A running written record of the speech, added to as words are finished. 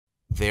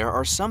There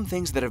are some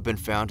things that have been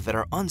found that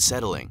are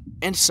unsettling,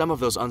 and some of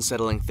those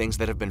unsettling things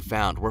that have been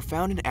found were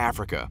found in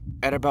Africa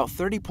at about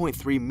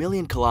 30.3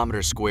 million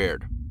kilometers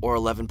squared, or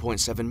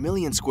 11.7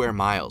 million square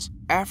miles.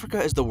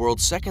 Africa is the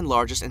world's second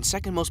largest and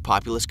second most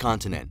populous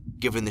continent,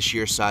 given the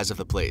sheer size of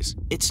the place.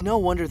 It's no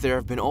wonder there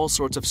have been all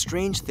sorts of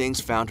strange things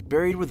found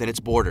buried within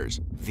its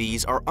borders.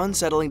 These are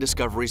unsettling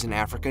discoveries in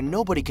Africa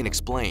nobody can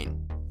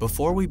explain.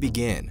 Before we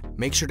begin,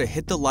 make sure to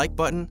hit the like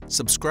button,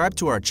 subscribe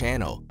to our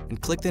channel, and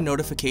click the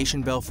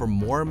notification bell for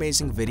more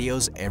amazing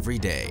videos every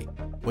day.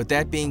 With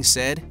that being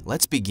said,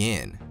 let's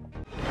begin.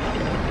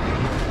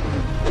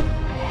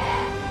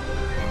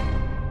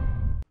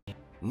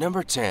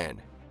 Number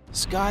 10.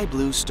 Sky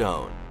Blue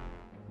Stone.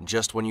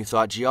 Just when you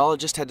thought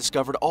geologists had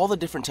discovered all the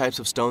different types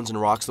of stones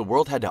and rocks the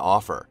world had to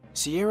offer,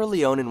 Sierra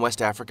Leone in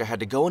West Africa had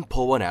to go and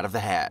pull one out of the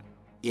hat.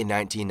 In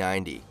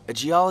 1990, a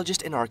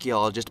geologist and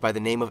archaeologist by the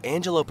name of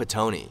Angelo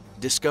Pettoni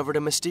discovered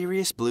a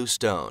mysterious blue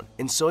stone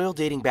in soil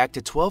dating back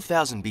to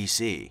 12,000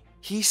 BC.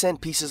 He sent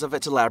pieces of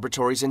it to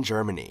laboratories in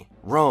Germany,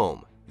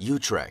 Rome,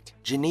 Utrecht,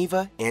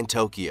 Geneva, and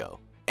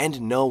Tokyo.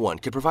 And no one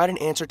could provide an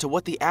answer to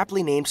what the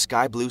aptly named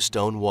sky blue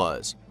stone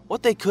was.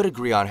 What they could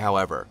agree on,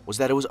 however, was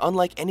that it was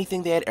unlike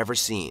anything they had ever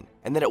seen,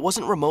 and that it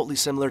wasn't remotely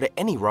similar to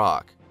any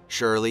rock.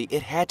 Surely,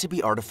 it had to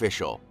be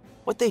artificial.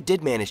 What they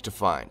did manage to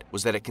find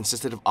was that it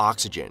consisted of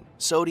oxygen,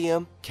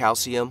 sodium,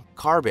 calcium,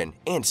 carbon,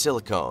 and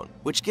silicone,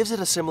 which gives it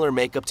a similar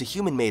makeup to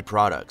human-made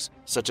products,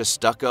 such as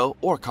stucco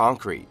or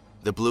concrete.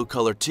 The blue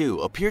color,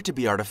 too, appeared to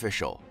be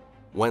artificial.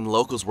 When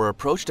locals were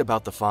approached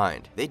about the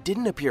find, they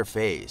didn't appear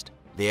fazed.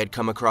 They had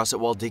come across it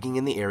while digging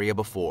in the area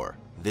before.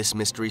 This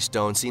mystery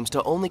stone seems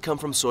to only come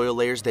from soil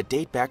layers that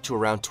date back to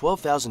around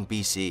 12,000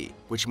 BC,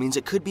 which means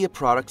it could be a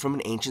product from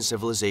an ancient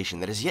civilization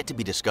that is yet to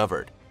be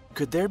discovered.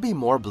 Could there be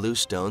more blue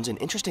stones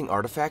and interesting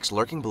artifacts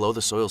lurking below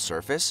the soil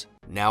surface?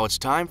 Now it's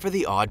time for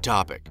the odd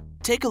topic.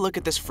 Take a look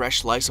at this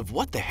fresh slice of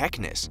what the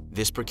heckness.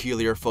 This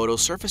peculiar photo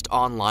surfaced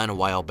online a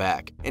while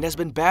back and has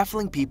been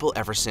baffling people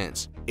ever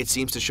since. It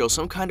seems to show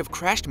some kind of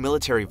crashed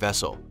military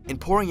vessel,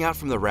 and pouring out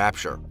from the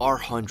rapture are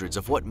hundreds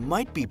of what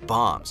might be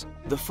bombs.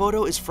 The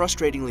photo is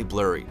frustratingly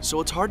blurry,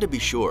 so it's hard to be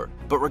sure,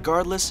 but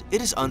regardless,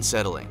 it is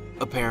unsettling.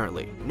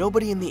 Apparently,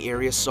 nobody in the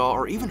area saw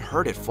or even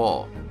heard it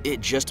fall.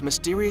 It just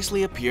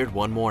mysteriously appeared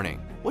one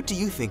morning. What do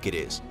you think it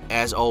is?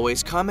 As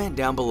always, comment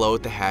down below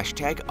with the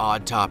hashtag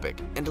 #OddTopic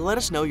and let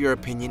us know your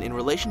opinion in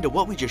relation to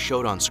what we just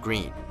showed on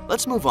screen.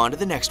 Let's move on to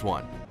the next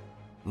one.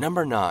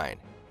 Number 9.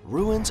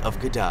 Ruins of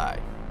Gadai.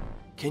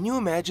 Can you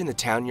imagine the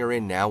town you're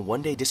in now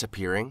one day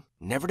disappearing,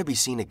 never to be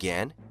seen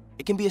again?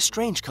 It can be a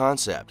strange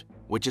concept,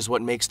 which is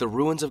what makes the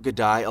ruins of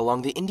Gadai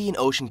along the Indian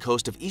Ocean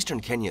coast of eastern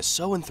Kenya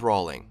so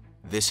enthralling.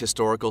 This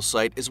historical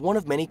site is one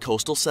of many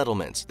coastal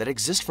settlements that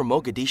exist from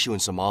Mogadishu in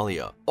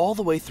Somalia, all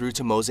the way through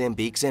to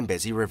Mozambique's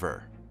Zambezi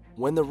River.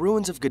 When the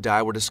ruins of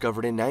Gadai were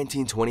discovered in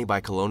 1920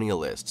 by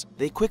colonialists,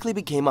 they quickly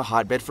became a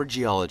hotbed for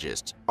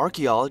geologists,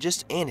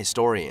 archaeologists, and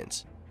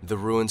historians. The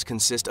ruins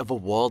consist of a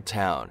walled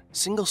town,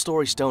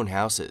 single-story stone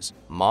houses,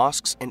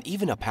 mosques, and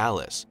even a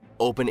palace.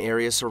 Open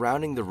areas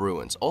surrounding the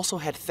ruins also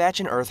had thatch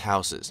and earth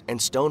houses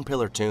and stone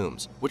pillar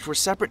tombs, which were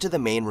separate to the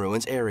main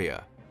ruins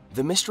area.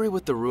 The mystery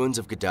with the ruins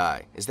of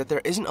Gadai is that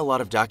there isn't a lot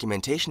of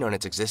documentation on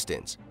its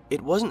existence. It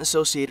wasn't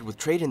associated with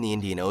trade in the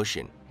Indian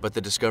Ocean, but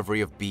the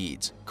discovery of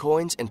beads,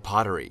 coins, and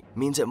pottery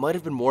means it might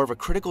have been more of a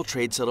critical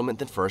trade settlement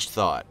than first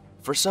thought.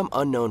 For some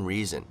unknown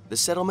reason, the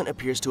settlement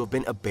appears to have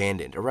been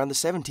abandoned around the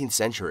 17th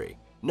century.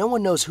 No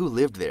one knows who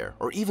lived there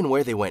or even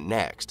where they went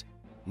next.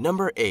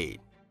 Number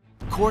 8.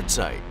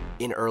 Quartzite.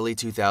 In early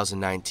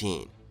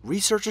 2019,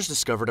 researchers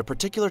discovered a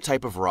particular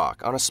type of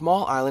rock on a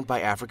small island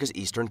by Africa's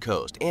eastern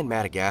coast and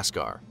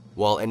Madagascar.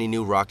 While any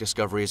new rock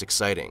discovery is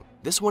exciting,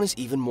 this one is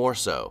even more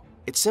so.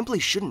 It simply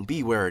shouldn't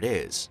be where it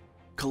is.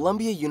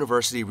 Columbia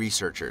University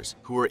researchers,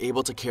 who were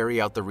able to carry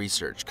out the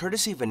research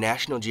courtesy of a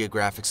National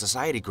Geographic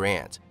Society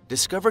grant,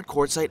 discovered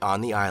quartzite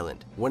on the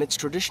island, when it's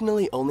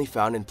traditionally only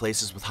found in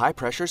places with high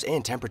pressures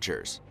and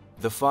temperatures.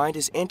 The find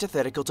is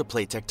antithetical to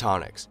plate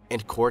tectonics,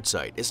 and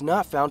quartzite is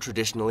not found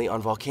traditionally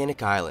on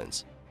volcanic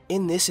islands.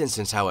 In this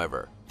instance,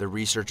 however, the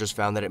researchers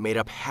found that it made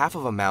up half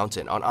of a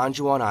mountain on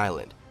Anjouan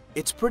Island.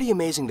 It's pretty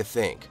amazing to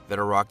think that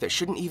a rock that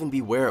shouldn't even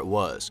be where it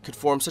was could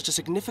form such a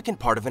significant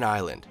part of an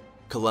island.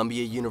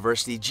 Columbia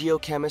University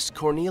geochemist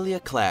Cornelia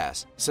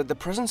Klass said the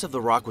presence of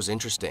the rock was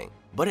interesting,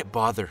 but it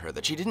bothered her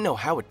that she didn't know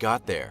how it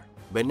got there.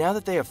 But now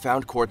that they have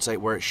found quartzite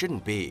where it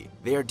shouldn't be,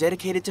 they are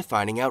dedicated to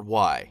finding out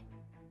why.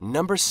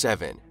 Number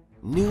 7.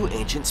 New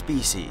Ancient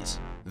Species.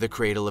 The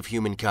Cradle of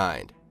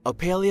Humankind. A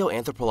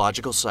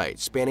paleoanthropological site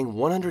spanning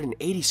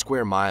 180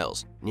 square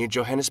miles near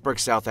Johannesburg,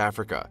 South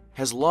Africa,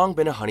 has long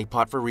been a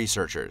honeypot for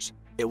researchers.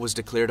 It was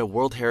declared a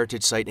World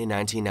Heritage Site in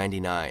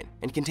 1999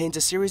 and contains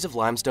a series of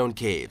limestone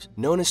caves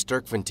known as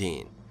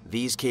Sterkfontein.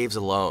 These caves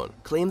alone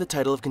claim the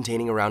title of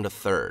containing around a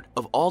third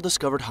of all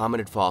discovered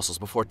hominid fossils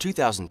before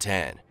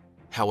 2010.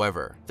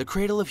 However, the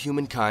Cradle of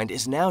Humankind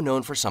is now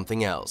known for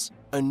something else,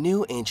 a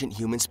new ancient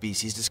human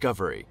species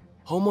discovery.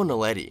 Homo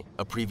naledi,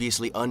 a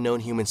previously unknown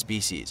human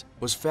species,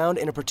 was found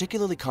in a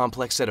particularly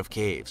complex set of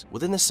caves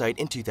within the site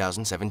in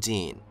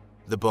 2017.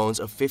 The bones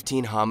of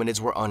 15 hominids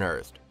were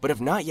unearthed, but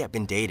have not yet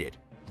been dated.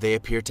 They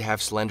appear to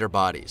have slender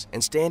bodies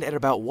and stand at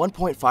about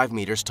 1.5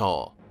 meters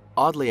tall.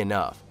 Oddly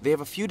enough, they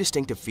have a few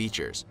distinctive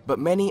features, but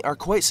many are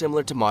quite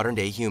similar to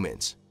modern-day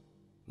humans.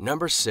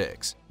 Number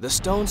 6. The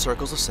Stone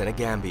Circles of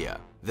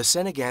Senegambia. The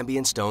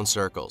Senegambian stone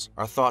circles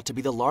are thought to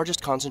be the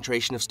largest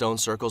concentration of stone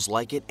circles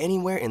like it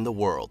anywhere in the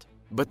world.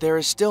 But there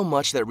is still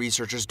much that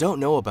researchers don't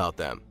know about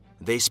them.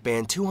 They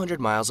span 200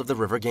 miles of the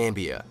River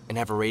Gambia and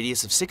have a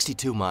radius of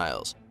 62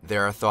 miles.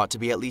 There are thought to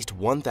be at least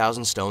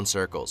 1,000 stone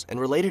circles and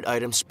related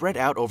items spread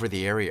out over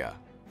the area.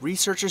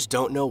 Researchers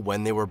don't know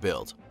when they were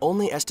built,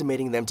 only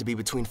estimating them to be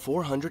between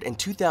 400 and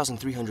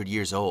 2,300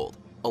 years old.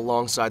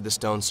 Alongside the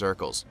stone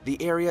circles, the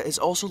area is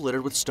also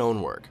littered with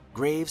stonework,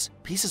 graves,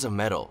 pieces of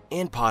metal,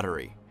 and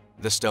pottery.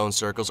 The stone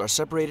circles are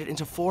separated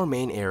into 4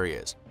 main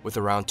areas, with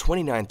around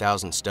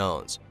 29,000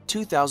 stones,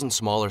 2,000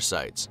 smaller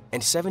sites,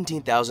 and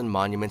 17,000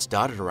 monuments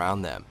dotted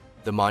around them.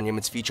 The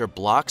monuments feature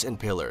blocks and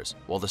pillars,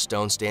 while the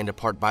stones stand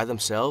apart by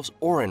themselves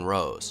or in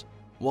rows.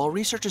 While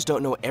researchers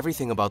don't know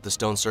everything about the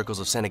stone circles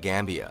of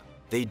Senegambia,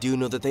 they do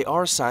know that they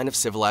are a sign of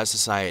civilized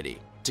society.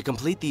 To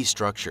complete these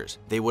structures,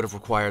 they would have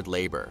required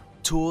labor,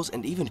 tools,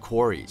 and even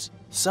quarries.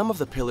 Some of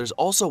the pillars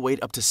also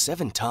weighed up to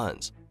 7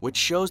 tons, which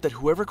shows that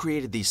whoever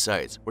created these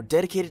sites were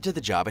dedicated to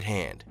the job at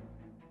hand.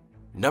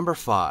 Number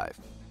 5.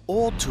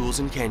 Old tools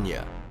in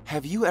Kenya.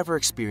 Have you ever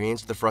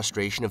experienced the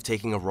frustration of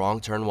taking a wrong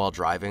turn while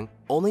driving,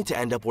 only to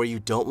end up where you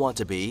don't want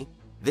to be?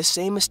 This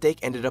same mistake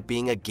ended up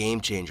being a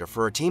game changer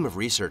for a team of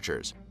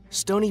researchers.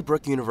 Stony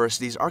Brook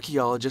University's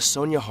archaeologist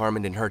Sonia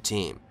Harmon and her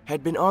team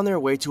had been on their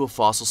way to a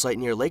fossil site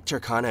near Lake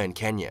Turkana in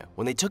Kenya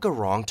when they took a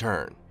wrong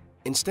turn.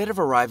 Instead of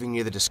arriving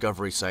near the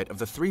discovery site of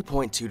the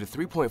 3.2 to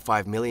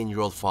 3.5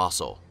 million-year-old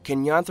fossil,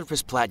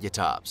 Kenyanthropus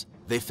platyatops,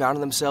 they found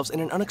themselves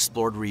in an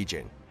unexplored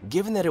region.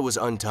 Given that it was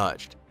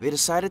untouched, they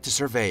decided to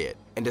survey it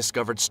and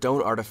discovered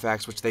stone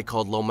artifacts which they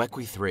called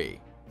Lomekwi 3.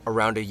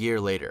 Around a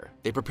year later,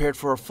 they prepared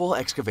for a full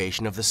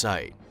excavation of the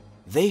site.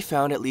 They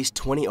found at least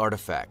 20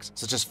 artifacts,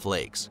 such as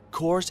flakes,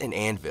 cores, and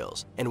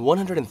anvils, and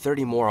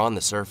 130 more on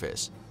the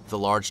surface. The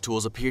large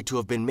tools appeared to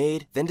have been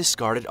made, then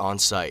discarded on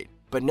site,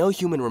 but no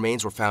human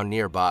remains were found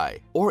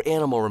nearby, or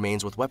animal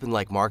remains with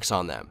weapon-like marks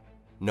on them.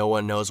 No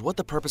one knows what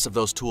the purpose of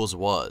those tools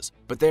was,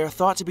 but they are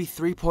thought to be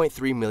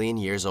 3.3 million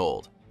years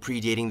old,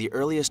 predating the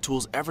earliest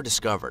tools ever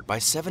discovered by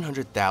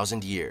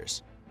 700,000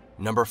 years.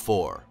 Number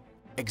 4.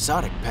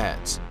 Exotic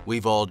pets.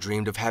 We've all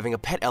dreamed of having a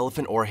pet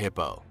elephant or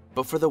hippo,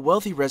 but for the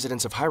wealthy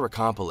residents of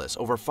Hierakonpolis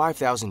over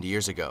 5,000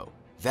 years ago,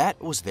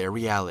 that was their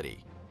reality.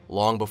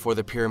 Long before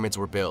the pyramids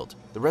were built,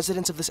 the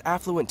residents of this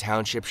affluent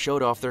township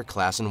showed off their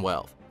class and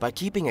wealth by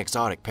keeping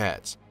exotic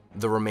pets.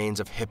 The remains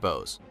of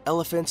hippos,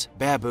 elephants,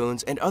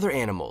 baboons, and other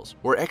animals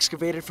were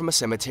excavated from a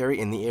cemetery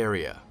in the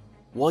area.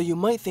 While you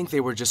might think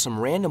they were just some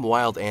random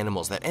wild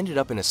animals that ended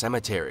up in a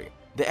cemetery,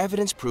 the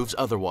evidence proves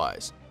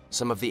otherwise.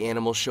 Some of the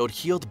animals showed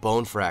healed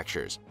bone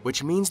fractures,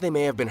 which means they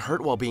may have been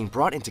hurt while being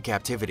brought into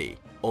captivity.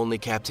 Only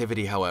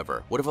captivity,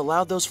 however, would have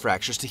allowed those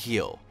fractures to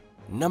heal.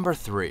 Number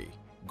 3.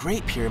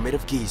 Great Pyramid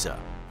of Giza.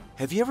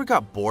 Have you ever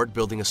got bored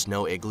building a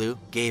snow igloo,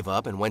 gave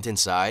up, and went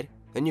inside?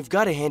 Then you've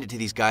got to hand it to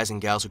these guys and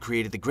gals who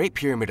created the Great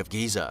Pyramid of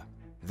Giza.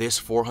 This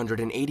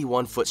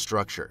 481-foot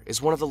structure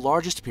is one of the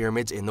largest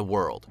pyramids in the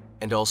world,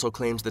 and also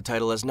claims the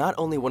title as not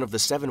only one of the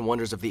 7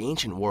 wonders of the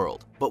ancient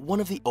world, but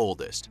one of the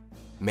oldest.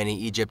 Many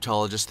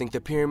Egyptologists think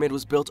the pyramid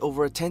was built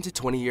over a 10 to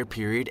 20-year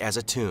period as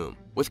a tomb,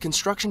 with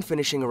construction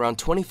finishing around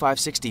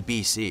 2560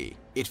 BC.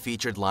 It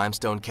featured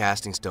limestone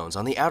casting stones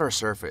on the outer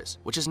surface,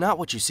 which is not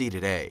what you see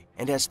today,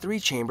 and has 3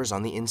 chambers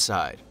on the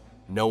inside.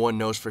 No one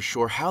knows for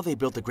sure how they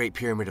built the Great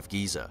Pyramid of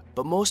Giza,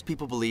 but most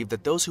people believe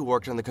that those who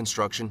worked on the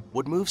construction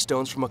would move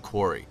stones from a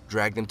quarry,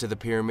 drag them to the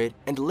pyramid,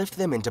 and lift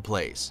them into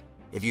place.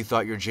 If you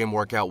thought your gym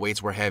workout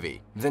weights were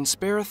heavy, then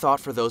spare a thought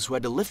for those who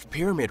had to lift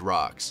pyramid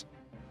rocks.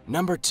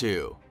 Number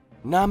 2.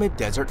 Namib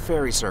Desert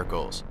Fairy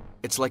Circles.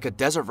 It's like a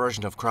desert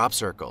version of crop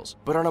circles,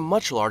 but on a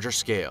much larger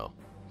scale.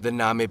 The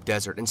Namib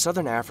Desert in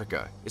southern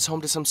Africa is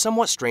home to some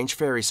somewhat strange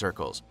fairy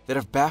circles that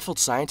have baffled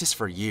scientists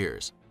for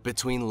years.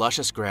 Between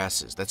luscious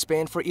grasses that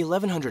span for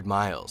 1,100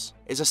 miles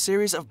is a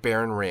series of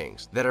barren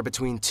rings that are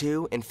between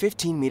 2 and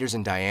 15 meters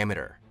in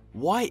diameter.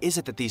 Why is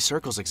it that these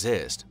circles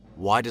exist?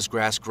 Why does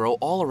grass grow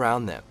all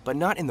around them, but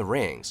not in the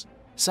rings?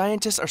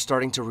 Scientists are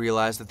starting to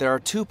realize that there are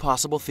 2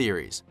 possible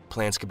theories.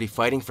 Plants could be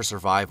fighting for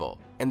survival,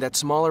 and that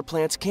smaller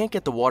plants can't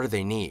get the water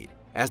they need.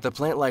 As the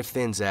plant life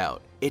thins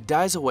out, it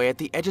dies away at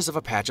the edges of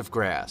a patch of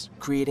grass,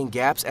 creating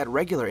gaps at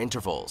regular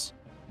intervals.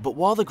 But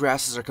while the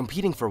grasses are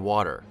competing for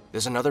water,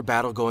 there's another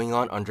battle going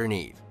on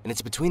underneath, and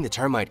it's between the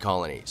termite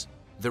colonies.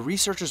 The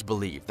researchers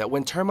believe that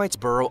when termites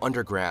burrow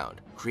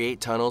underground,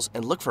 create tunnels,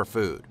 and look for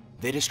food,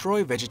 they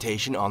destroy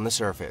vegetation on the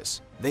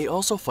surface. They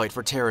also fight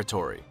for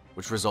territory,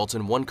 which results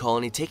in one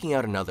colony taking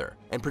out another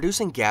and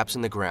producing gaps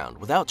in the ground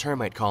without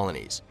termite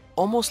colonies,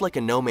 almost like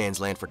a no man's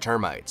land for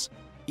termites.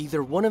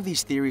 Either one of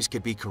these theories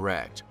could be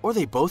correct, or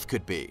they both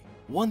could be.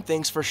 One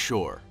thing's for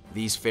sure,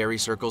 These fairy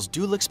circles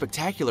do look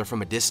spectacular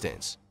from a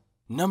distance.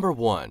 Number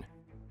 1.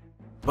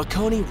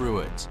 Bokoni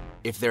Ruins.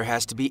 If there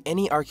has to be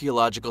any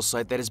archaeological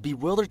site that has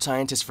bewildered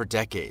scientists for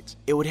decades,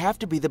 it would have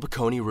to be the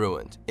Bokoni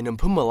Ruins in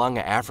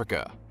Mpumalanga,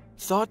 Africa.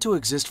 Thought to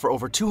exist for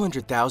over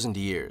 200,000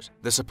 years,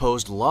 the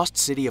supposed lost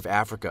city of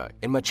Africa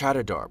in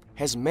Machadodorp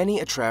has many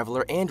a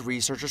traveler and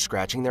researcher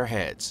scratching their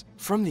heads.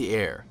 From the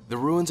air, the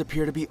ruins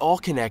appear to be all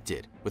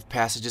connected, with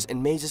passages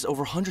and mazes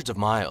over hundreds of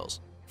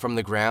miles. From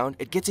the ground,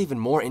 it gets even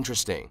more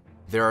interesting.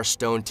 There are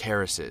stone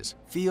terraces,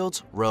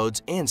 fields,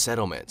 roads, and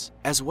settlements,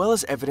 as well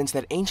as evidence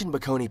that ancient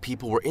Bokoni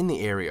people were in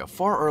the area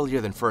far earlier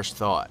than first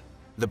thought.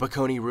 The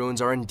Bokoni ruins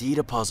are indeed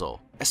a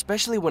puzzle,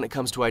 especially when it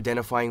comes to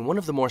identifying one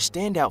of the more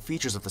standout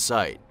features of the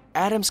site.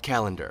 Adam's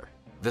calendar.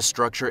 The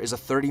structure is a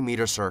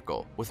 30-meter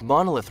circle with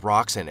monolith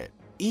rocks in it.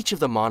 Each of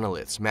the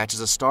monoliths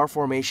matches a star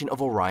formation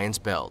of Orion's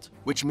belt,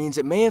 which means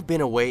it may have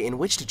been a way in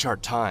which to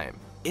chart time.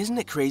 Isn't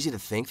it crazy to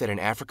think that in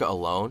Africa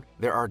alone,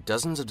 there are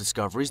dozens of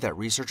discoveries that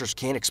researchers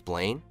can't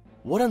explain?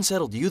 What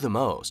unsettled you the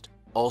most?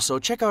 Also,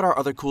 check out our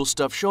other cool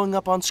stuff showing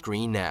up on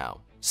screen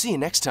now. See you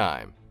next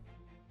time!